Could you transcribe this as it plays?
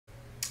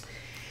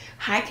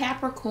Hi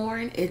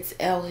Capricorn, it's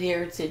Elle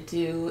here to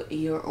do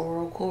your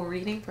oracle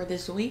reading for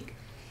this week.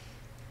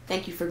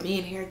 Thank you for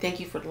being here. Thank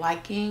you for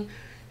liking,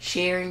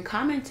 sharing,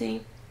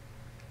 commenting,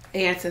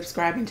 and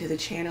subscribing to the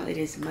channel. It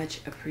is much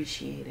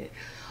appreciated.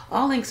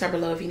 All links are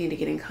below if you need to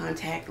get in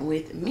contact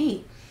with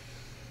me.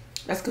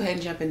 Let's go ahead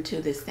and jump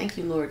into this. Thank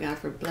you, Lord God,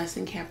 for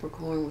blessing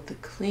Capricorn with a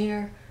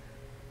clear,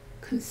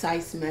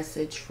 concise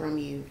message from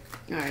you.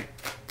 All right,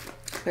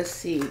 let's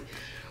see.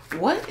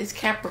 What is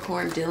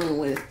Capricorn dealing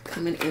with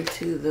coming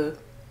into the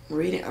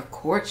reading? A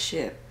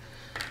courtship.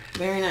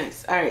 Very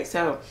nice. All right,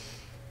 so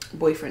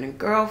boyfriend and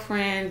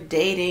girlfriend,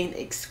 dating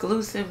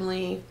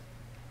exclusively.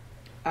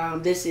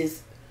 This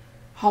is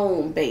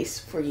home base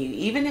for you.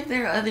 Even if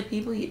there are other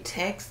people you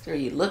text or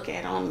you look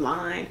at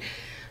online,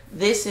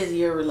 this is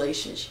your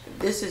relationship.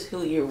 This is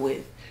who you're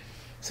with.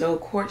 So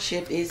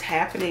courtship is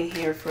happening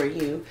here for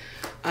you.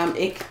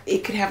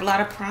 It could have a lot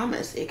of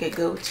promise. It could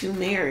go to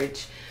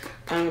marriage.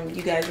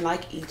 You guys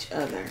like each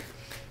other.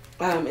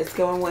 It's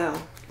going well.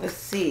 Let's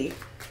see.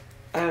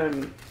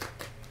 You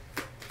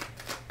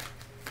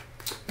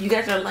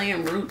guys are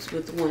laying roots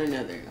with one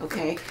another,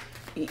 okay?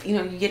 You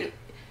know, you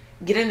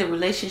get in the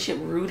relationship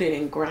rooted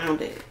and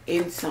grounded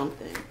in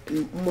something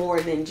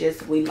more than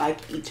just we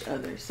like each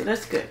other. So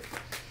that's good.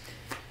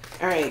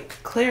 All right,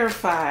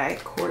 clarify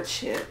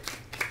courtship.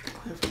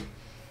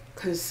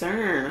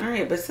 Concern. All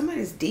right, but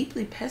somebody's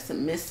deeply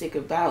pessimistic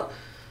about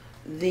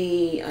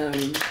the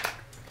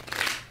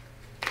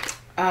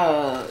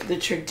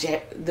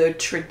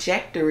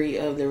trajectory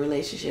of the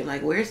relationship.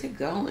 Like, where's it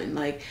going?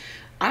 Like,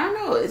 I don't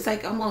know. It's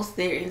like almost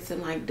they're in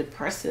some like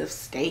depressive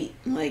state.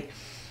 Like,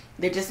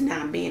 they're just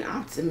not being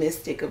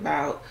optimistic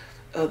about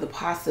the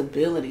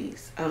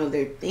possibilities.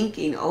 They're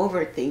thinking,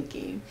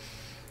 overthinking.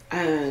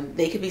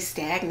 They could be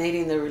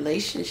stagnating the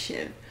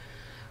relationship.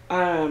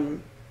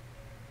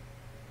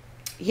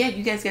 Yeah,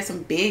 you guys got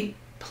some big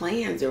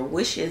plans or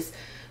wishes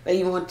that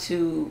you want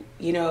to,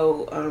 you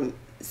know,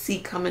 see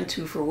coming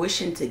to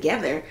fruition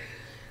together.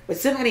 But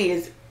somebody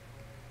is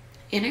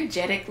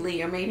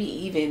energetically or maybe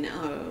even,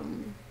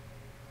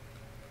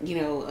 you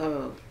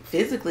know,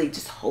 physically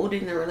just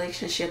holding the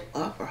relationship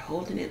up or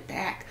holding it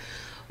back.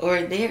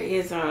 Or there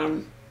is,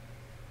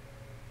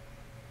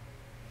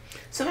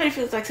 somebody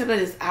feels like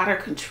somebody's out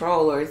of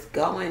control or it's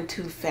going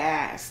too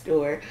fast,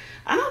 or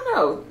I don't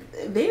know,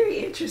 very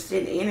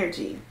interesting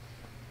energy.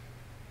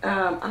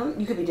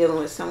 You could be dealing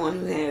with someone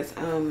who has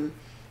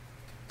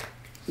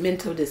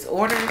mental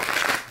disorder,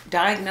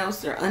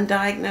 diagnosed or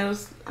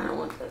undiagnosed. I don't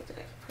want to go to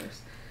that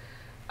first.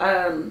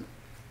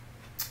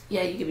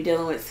 Yeah, you could be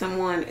dealing with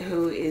someone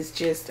who is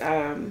just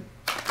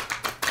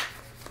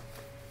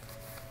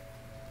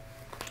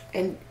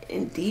in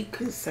deep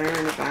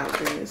concern about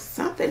this.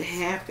 Something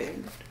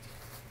happened.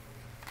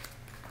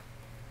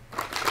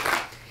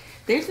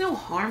 There's no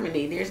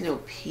harmony. There's no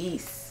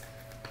peace.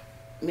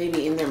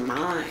 Maybe in their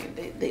mind,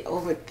 they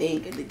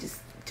overthink and they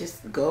just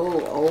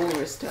go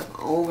over stuff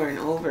over and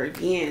over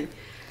again.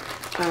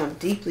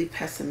 Deeply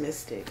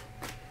pessimistic.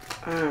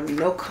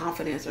 No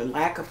confidence or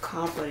lack of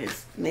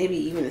confidence. Maybe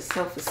even a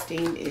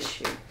self-esteem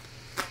issue.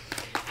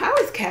 How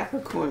is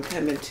Capricorn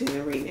coming to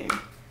the reading?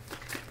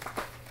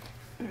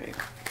 All right.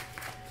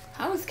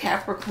 How is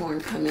Capricorn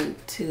coming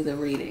to the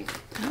reading?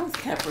 How is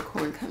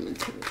Capricorn coming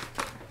to it?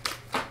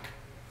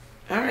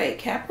 All right,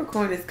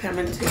 Capricorn is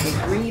coming to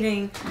the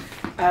reading.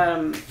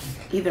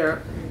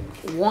 Either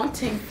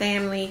wanting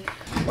family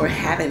or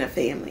having a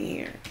family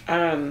here.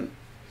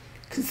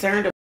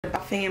 Concerned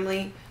about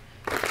family.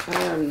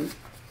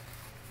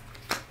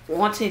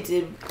 Wanting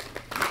to,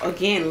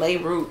 again, lay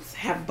roots,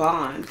 have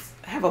bonds,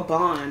 have a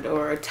bond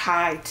or a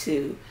tie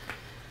to.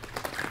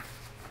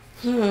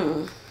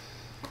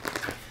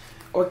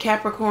 Or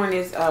Capricorn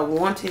is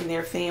wanting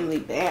their family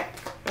back,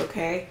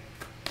 okay?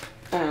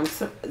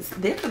 So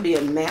there could be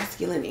a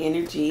masculine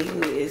energy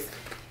who is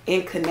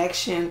in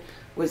connection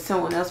with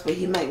someone else, but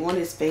he might want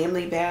his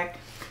family back.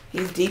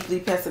 He's deeply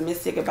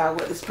pessimistic about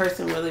what this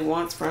person really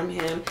wants from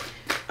him.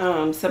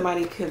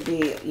 Somebody could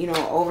be, you know,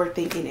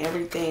 overthinking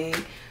everything,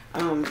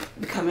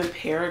 becoming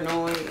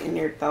paranoid in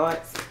their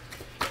thoughts.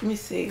 Let me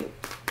see.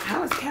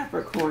 How is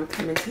Capricorn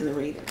coming to the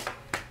reading?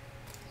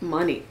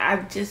 Money. I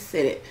just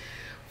said it.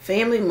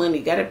 Family, money.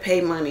 Got to pay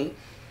money.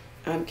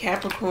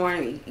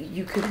 Capricorn,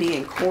 you could be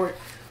in court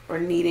or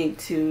needing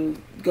to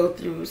go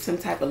through some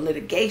type of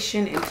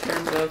litigation in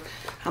terms of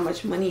how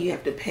much money you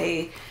have to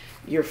pay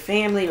your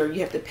family or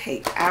you have to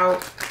pay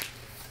out.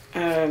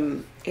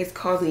 It's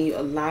causing you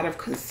a lot of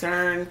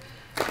concern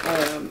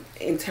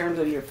in terms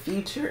of your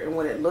future and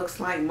what it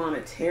looks like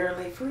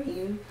monetarily for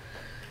you.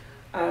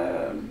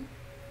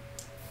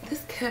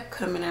 This kept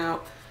coming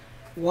out.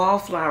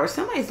 Wallflower.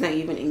 Somebody's not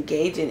even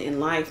engaging in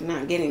life,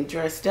 not getting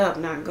dressed up,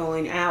 not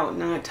going out,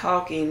 not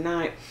talking,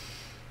 not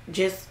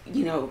just,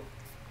 you know,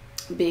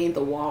 being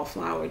the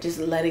wallflower, just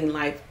letting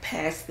life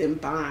pass them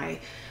by,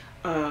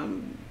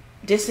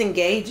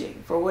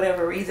 disengaging for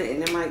whatever reason,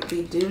 and it might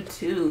be due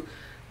to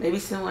maybe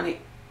someone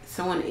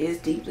is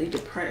deeply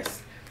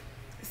depressed,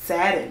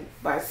 saddened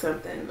by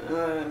something.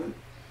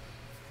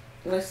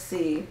 Let's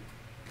see,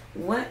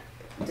 what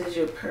does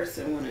your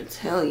person want to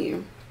tell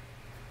you?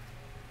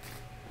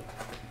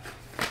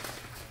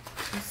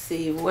 Let's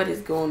see what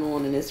is going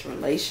on in this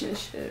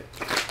relationship.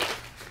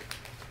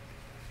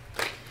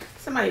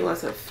 Somebody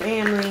wants a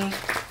family.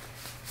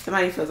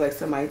 Somebody feels like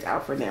somebody's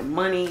out for their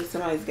money.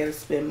 Somebody's got to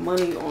spend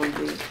money on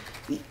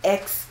the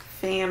ex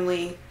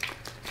family.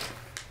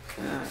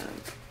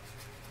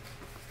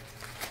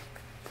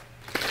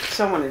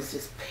 Someone is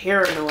just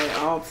paranoid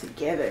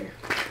altogether.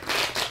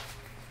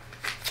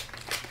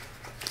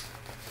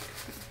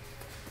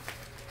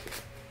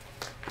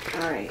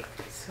 Alright,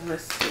 so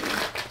let's see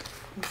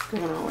what's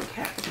going on with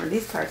Capricorn.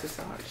 These cards are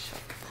so hard to show.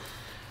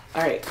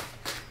 Alright.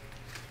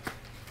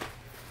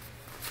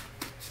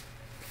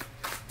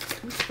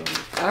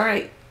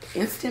 Alright,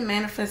 instant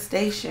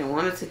manifestation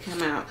wanted to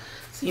come out.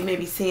 So you may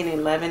be seeing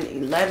 11.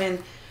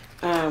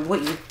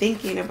 What you're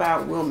thinking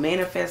about will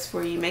manifest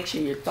for you. Make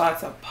sure your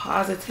thoughts are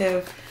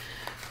positive.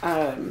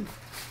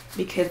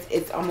 Because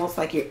it's almost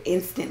like you're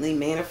instantly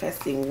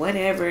manifesting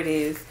whatever it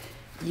is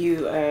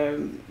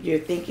you're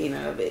thinking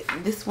of. It.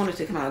 This wanted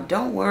to come out.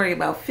 Don't worry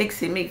about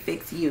fixing me,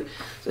 fix you.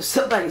 So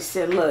somebody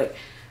said, look,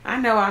 I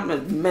know I'm a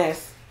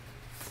mess,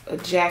 a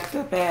jacked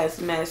up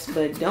ass mess,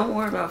 but don't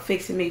worry about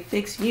fixing me,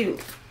 fix you.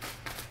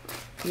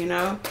 You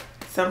know,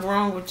 something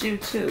wrong with you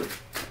too.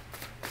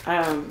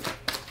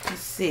 Let's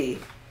see.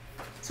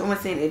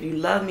 Someone's saying, if you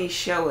love me,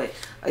 show it.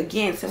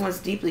 Again, someone's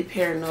deeply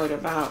paranoid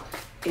about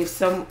if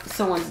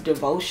someone's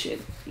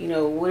devotion. You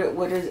know,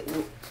 what is,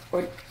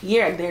 or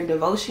yeah, their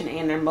devotion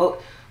and their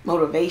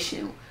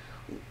motivation.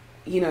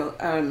 You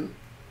know,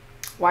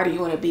 why do you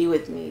want to be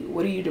with me?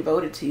 What are you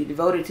devoted to? You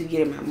devoted to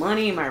getting my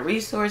money, my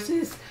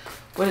resources?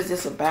 What is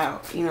this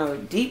about? You know,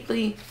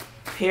 deeply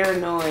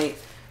paranoid.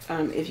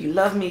 If you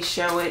love me,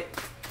 show it.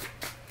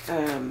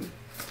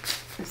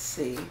 Let's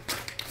see.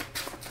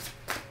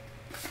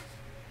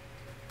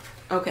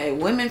 Okay,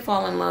 women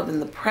fall in love in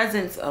the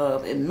presence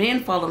of, and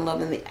men fall in love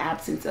in the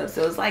absence of.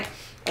 So it's like,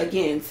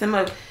 again, some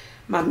of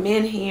my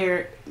men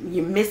here,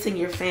 you're missing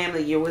your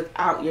family, you're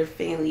without your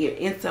family, you're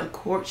in some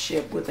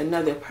courtship with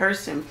another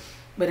person,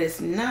 but it's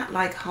not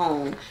like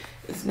home,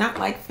 it's not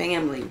like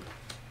family.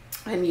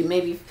 And you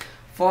maybe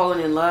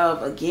falling in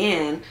love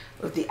again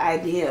with the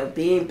idea of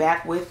being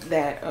back with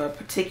that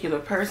particular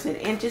person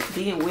and just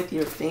being with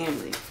your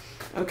family.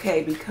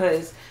 Okay,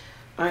 because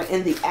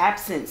in the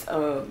absence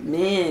of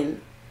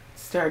men,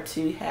 start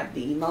to have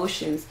the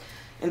emotions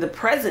in the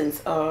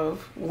presence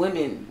of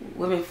women.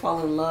 Women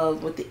fall in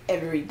love with the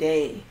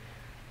everyday.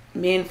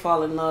 Men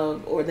fall in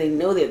love, or they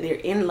know that they're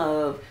in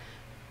love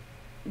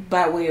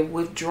by way of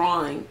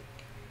withdrawing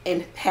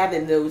and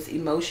having those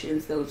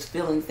emotions, those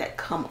feelings that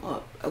come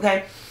up.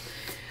 Okay.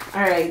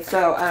 All right.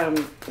 So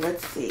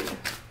let's see.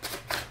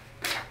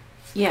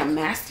 Yeah,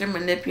 master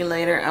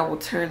manipulator. I will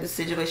turn the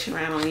situation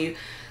around on you.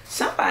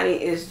 Somebody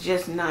is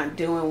just not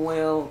doing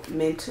well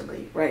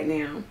mentally right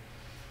now.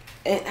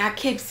 And I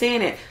keep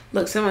saying it.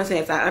 Look, someone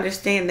says, I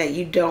understand that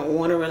you don't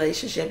want a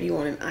relationship. You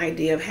want an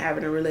idea of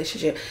having a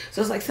relationship. So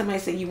it's like somebody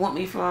said, you want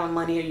me for my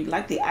money, or you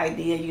like the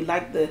idea, you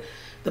like the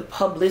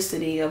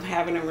publicity of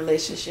having a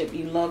relationship.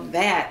 You love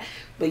that,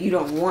 but you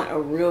don't want a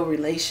real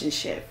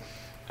relationship.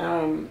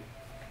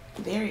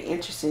 Very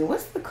interesting.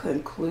 What's the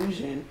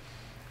conclusion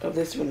of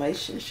this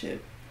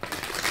relationship?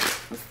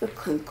 What's the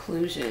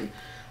conclusion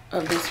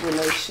of this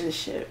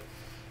relationship?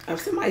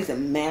 Somebody's a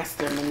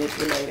master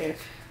manipulator.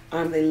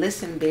 They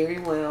listen very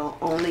well,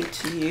 only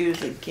to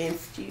use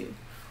against you,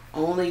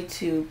 only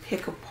to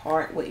pick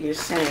apart what you're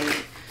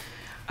saying.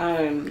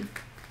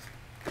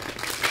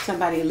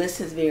 Somebody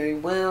listens very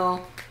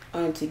well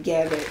to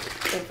gather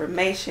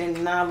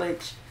information,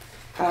 knowledge.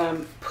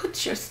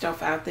 Put your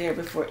stuff out there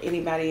before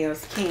anybody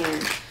else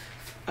can.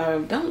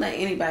 Don't let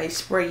anybody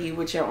spray you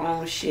with your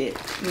own shit.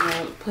 You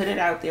know, put it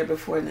out there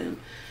before them.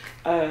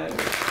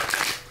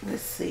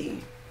 Let's see.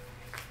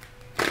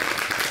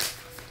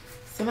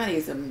 Somebody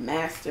is a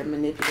master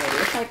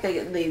manipulator. It's like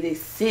they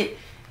sit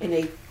and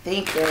they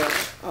think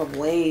of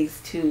ways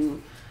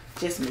to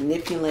just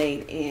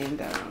manipulate and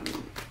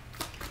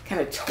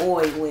kind of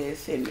toy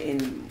with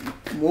and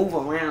move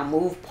around,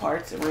 move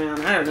parts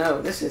around. I don't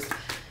know. This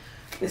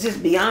is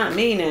beyond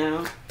me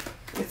now.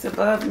 It's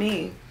above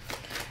me.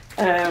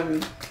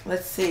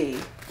 Let's see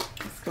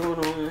what's going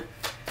on.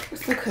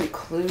 What's the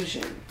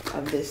conclusion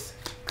of this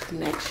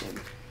connection?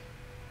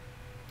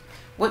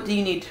 What do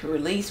you need to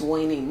release?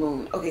 Waning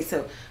moon. Okay,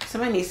 so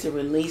somebody needs to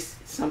release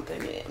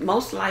something.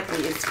 Most likely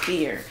it's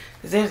fear,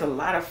 because there's a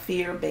lot of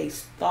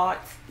fear-based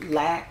thoughts,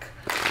 lack.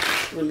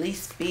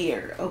 Release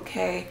fear,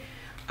 okay?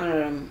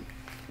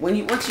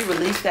 Once you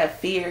release that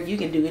fear, you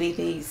can do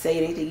anything, you can say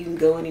anything, you can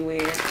go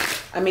anywhere.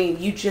 I mean,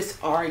 you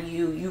just are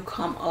you. You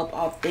come up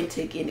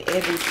authentic in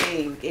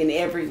everything, in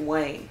every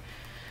way.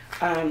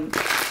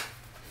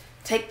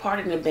 Take part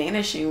in the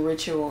banishing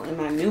ritual in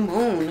my new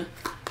moon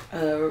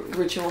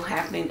ritual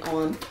happening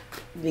on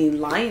the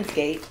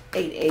Lionsgate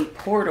 8/8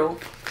 portal,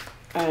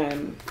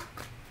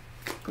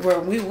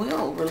 where we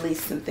will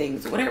release some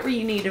things. Whatever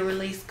you need to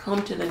release,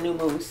 come to the new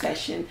moon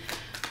session.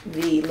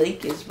 The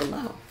link is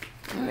below.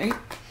 All right,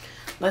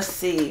 let's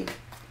see.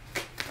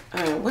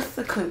 What's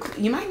the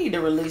conclusion? You might need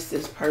to release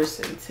this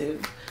person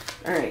too.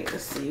 All right,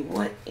 let's see.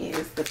 What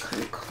is the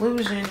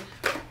conclusion?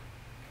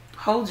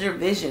 Hold your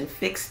vision.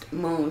 Fixed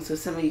moon. So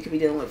some of you could be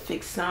dealing with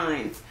fixed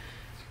signs.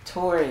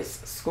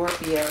 Taurus,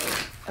 Scorpio,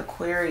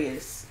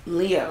 Aquarius,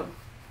 Leo.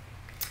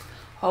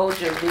 Hold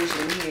your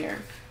vision here.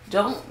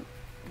 Don't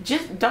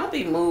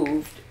be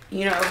moved.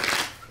 You know,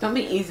 don't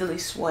be easily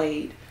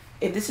swayed.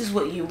 If this is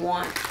what you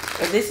want,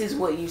 or this is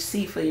what you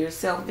see for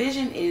yourself,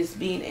 vision is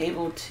being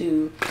able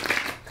to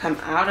come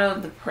out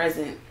of the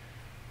present,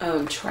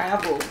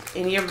 travel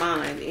in your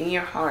mind, in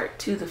your heart,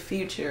 to the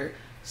future,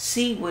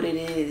 see what it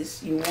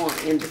is you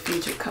want in the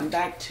future, come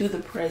back to the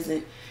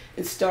present,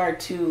 and start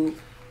to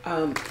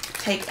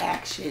take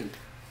action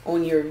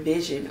on your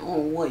vision,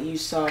 on what you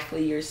saw for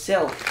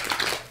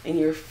yourself and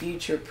your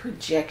future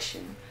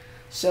projection.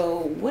 So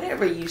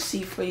whatever you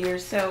see for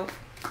yourself,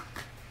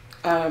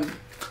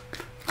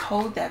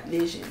 hold that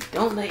vision.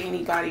 Don't let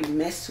anybody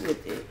mess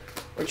with it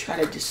or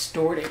try to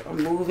distort it or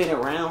move it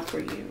around for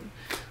you.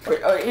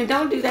 And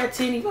don't do that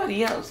to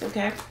anybody else,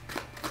 okay?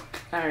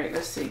 All right,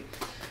 let's see.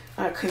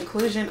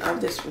 Conclusion of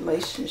this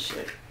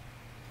relationship.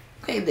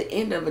 Okay, the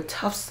end of a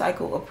tough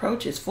cycle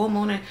approaches. Full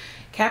moon in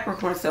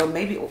Capricorn, so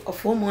maybe a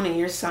full moon in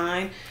your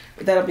sign.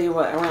 That'll be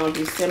what, around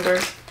December?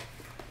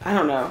 I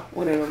don't know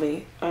when it'll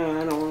be. I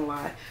don't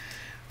want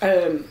to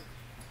lie.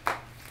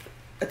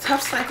 A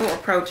tough cycle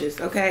approaches,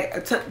 okay?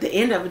 The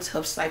end of a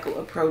tough cycle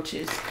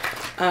approaches.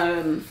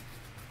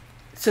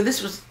 So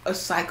this was a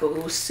cycle.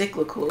 It was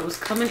cyclical. It was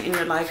coming in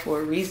your life for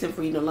a reason,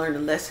 for you to learn a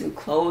lesson.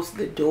 Close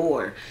the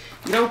door.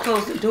 You don't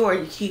close the door,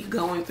 you keep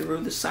going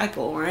through the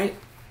cycle, right?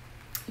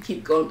 You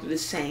keep going through the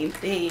same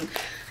thing.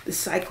 The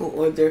cycle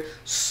or the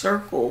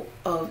circle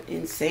of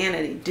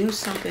insanity. Do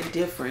something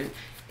different.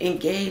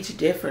 Engage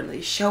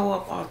differently. Show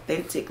up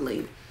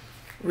authentically.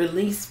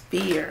 Release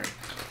fear.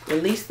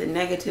 Release the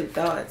negative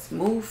thoughts.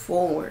 Move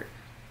forward.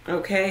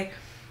 Okay?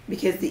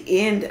 Because the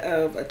end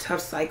of a tough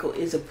cycle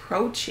is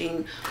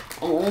approaching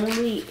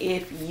only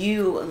if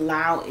you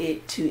allow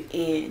it to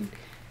end.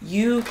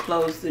 You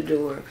close the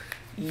door.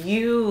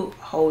 You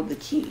hold the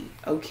key.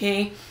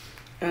 Okay?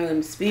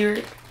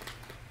 Spirit,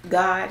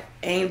 God,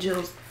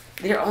 angels,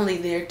 they're only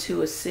there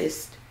to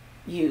assist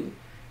you.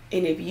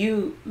 And if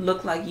you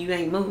look like you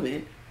ain't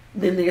moving,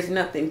 then there's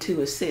nothing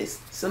to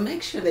assist. So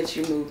make sure that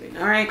you're moving,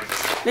 all right?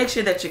 Make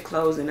sure that you're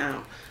closing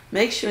out.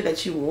 Make sure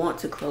that you want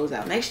to close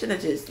out. Make sure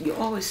that you're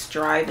always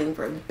striving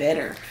for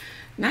better.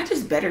 Not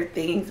just better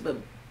things, but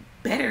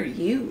better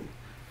you.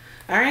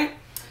 All right?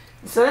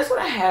 So that's what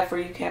I have for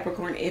you,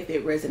 Capricorn. If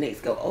it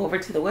resonates, go over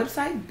to the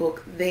website,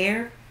 book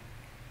there.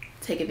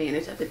 Take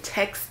advantage of the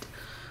text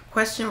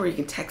question, where you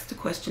can text the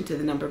question to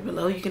the number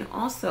below. You can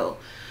also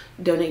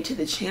donate to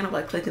the channel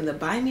by clicking the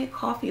Buy Me a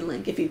Coffee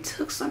link. If you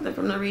took something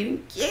from the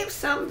reading, give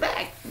some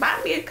back.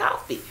 Buy me a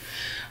coffee.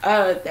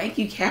 Thank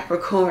you,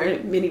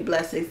 Capricorn. Many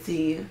blessings to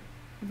you.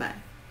 Bye.